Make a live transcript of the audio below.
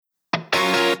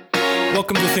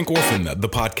Welcome to Think Orphan, the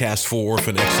podcast for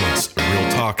orphan excellence.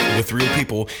 Real talk with real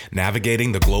people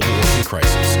navigating the global orphan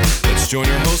crisis. Let's join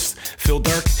our hosts, Phil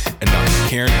Dark and Dr.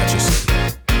 Karen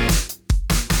Hutchison.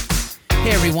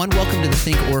 Hey everyone, welcome to the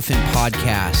Think Orphan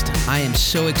podcast. I am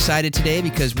so excited today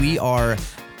because we are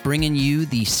bringing you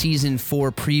the season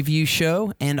 4 preview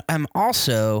show, and I'm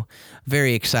also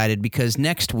very excited because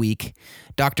next week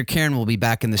Dr. Karen will be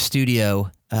back in the studio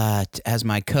as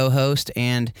my co-host,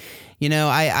 and you know,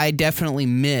 I definitely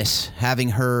miss having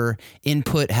her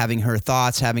input, having her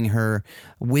thoughts, having her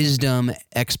wisdom,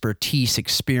 expertise,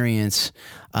 experience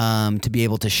to be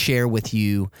able to share with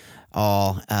you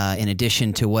all in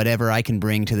addition to whatever I can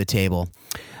bring to the table.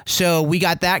 So we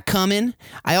got that coming.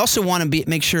 I also want to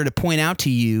make sure to point out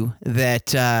to you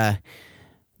that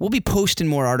we'll be posting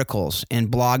more articles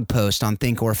and blog posts on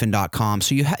thinkorphan.com.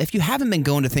 So if you haven't been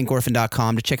going to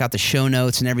thinkorphan.com to check out the show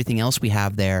notes and everything else we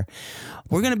have there,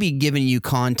 we're going to be giving you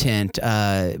content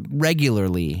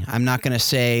regularly. I'm not going to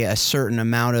say a certain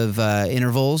amount of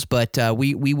intervals, but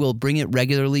we will bring it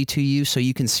regularly to you so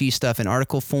you can see stuff in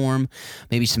article form,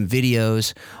 maybe some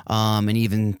videos, and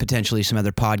even potentially some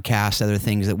other podcasts, other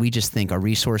things that we just think are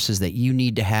resources that you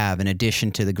need to have in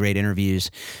addition to the great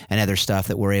interviews and other stuff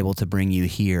that we're able to bring you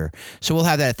here. So we'll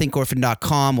have that at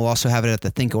thinkorphan.com. We'll also have it at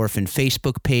the Think Orphan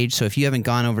Facebook page. So if you haven't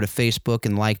gone over to Facebook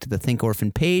and liked the Think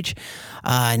Orphan page,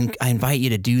 I invite you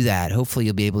to do that. Hopefully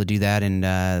you'll be able to do that,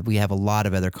 and we have a lot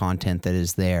of other content that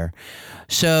is there.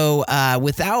 So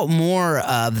without more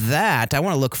of that, I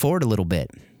want to look forward a little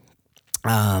bit.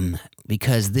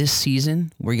 Because this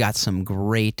season, we got some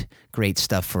great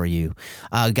stuff for you.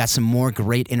 Got some more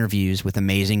great interviews with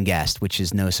amazing guests, which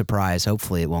is no surprise.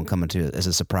 Hopefully it won't come as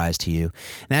a surprise to you.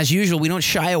 And as usual, we don't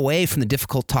shy away from the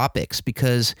difficult topics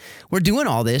because we're doing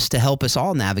all this to help us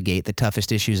all navigate the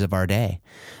toughest issues of our day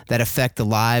that affect the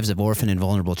lives of orphan and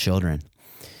vulnerable children.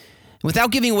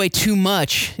 Without giving away too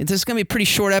much, this is going to be a pretty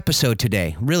short episode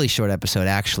today. Really short episode,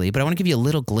 actually. But I want to give you a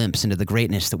little glimpse into the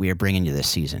greatness that we are bringing you this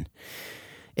season.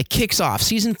 It kicks off.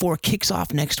 Season 4 kicks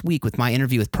off next week with my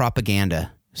interview with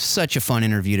Propaganda. Such a fun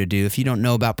interview to do. If you don't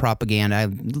know about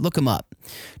Propaganda, look him up.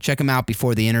 Check him out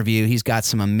before the interview. He's got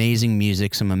some amazing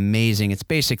music, it's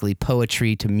basically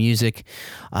poetry to music.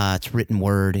 It's written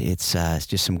word. It's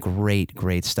just some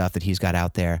great stuff that he's got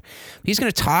out there. He's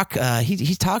going to talk,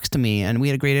 he talks to me, and we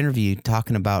had a great interview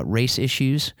talking about race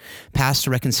issues, paths to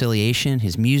reconciliation,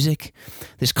 his music,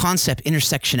 this concept,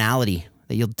 intersectionality,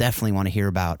 that you'll definitely want to hear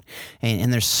about.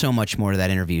 And there's so much more to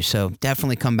that interview. So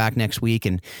definitely come back next week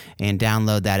and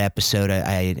download that episode.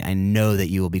 I know that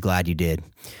you will be glad you did.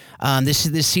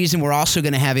 This season, we're also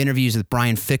going to have interviews with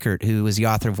Brian Fikkert, who is the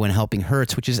author of When Helping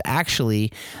Hurts, which is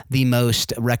actually the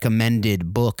most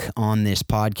recommended book on this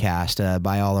podcast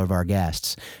by all of our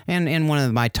guests, and one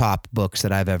of my top books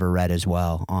that I've ever read as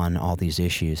well on all these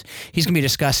issues. He's going to be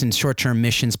discussing short-term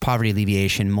missions, poverty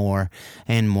alleviation, more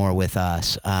with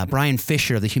us. Brian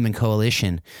Fisher of the Human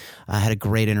Coalition had a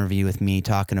great interview with me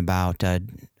talking about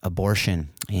abortion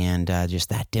and just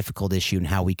that difficult issue and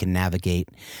how we can navigate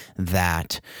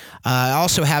that. I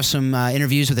also have some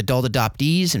interviews with adult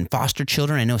adoptees and foster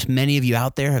children. I know many of you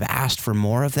out there have asked for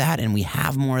more of that, and we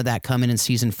have more of that coming in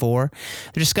season 4.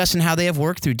 They're discussing how they have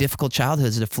worked through difficult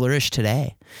childhoods to flourish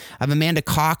today. I have Amanda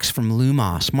Cox from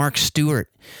Lumos, Mark Stewart,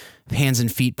 Hands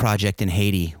and Feet Project in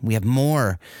Haiti. We have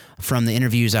more from the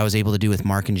interviews I was able to do with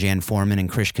Mark and Jan Foreman and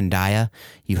Krish Kandaya.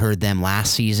 You heard them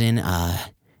last season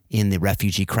in the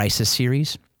Refugee Crisis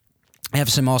series. I have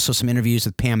also some interviews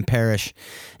with Pam Parrish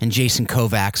and Jason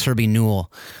Kovacs, Herbie Newell,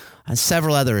 and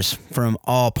several others from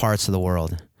all parts of the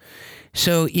world.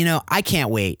 So, you know, I can't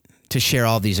wait to share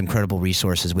all these incredible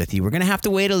resources with you. We're going to have to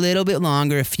wait a little bit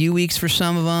longer, a few weeks for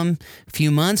some of them, a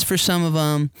few months for some of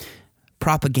them.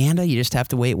 Propaganda, you just have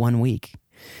to wait 1 week.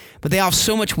 But they all have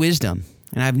so much wisdom,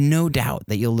 and I have no doubt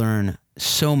that you'll learn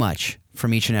so much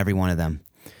from each and every one of them.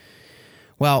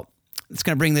 Well, it's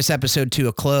going to bring this episode to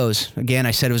a close. Again,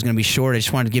 I said it was going to be short. I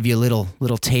just wanted to give you a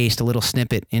little taste, a little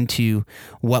snippet into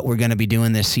what we're going to be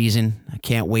doing this season. I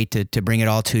can't wait to bring it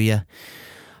all to you.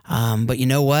 But you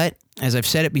know what? As I've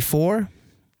said it before,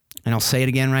 and I'll say it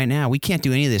again right now, we can't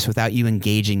do any of this without you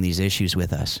engaging these issues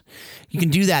with us. You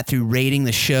can do that through rating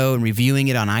the show and reviewing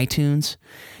it on iTunes.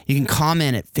 You can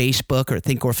comment at Facebook or at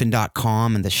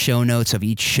thinkorphan.com, and the show notes of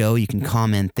each show, you can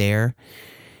comment there.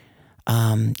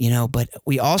 But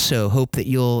we also hope that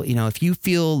you'll, if you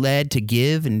feel led to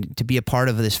give and to be a part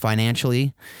of this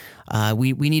financially,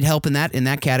 we need help in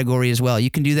that category as well.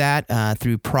 You can do that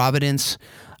through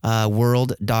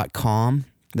providenceworld.com.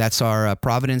 That's our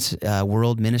Providence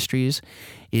World Ministries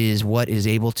is what is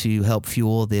able to help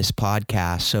fuel this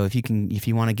podcast. So if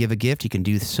you want to give a gift, you can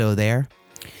do so there.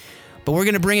 But we're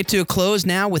going to bring it to a close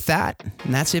now with that,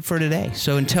 and that's it for today.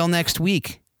 So until next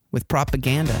week with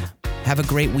propaganda, have a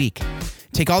great week.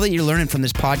 Take all that you're learning from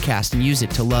this podcast and use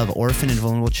it to love orphan and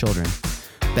vulnerable children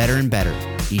better and better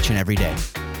each and every day.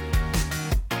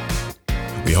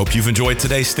 We hope you've enjoyed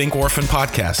today's Think Orphan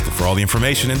podcast. For all the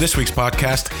information in this week's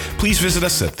podcast, please visit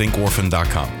us at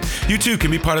thinkorphan.com. You too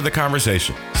can be part of the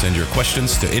conversation. Send your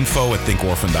questions to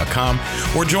info@thinkorphan.com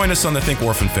or join us on the Think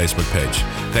Orphan Facebook page.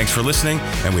 Thanks for listening,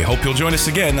 and we hope you'll join us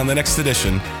again on the next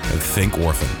edition of Think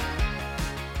Orphan.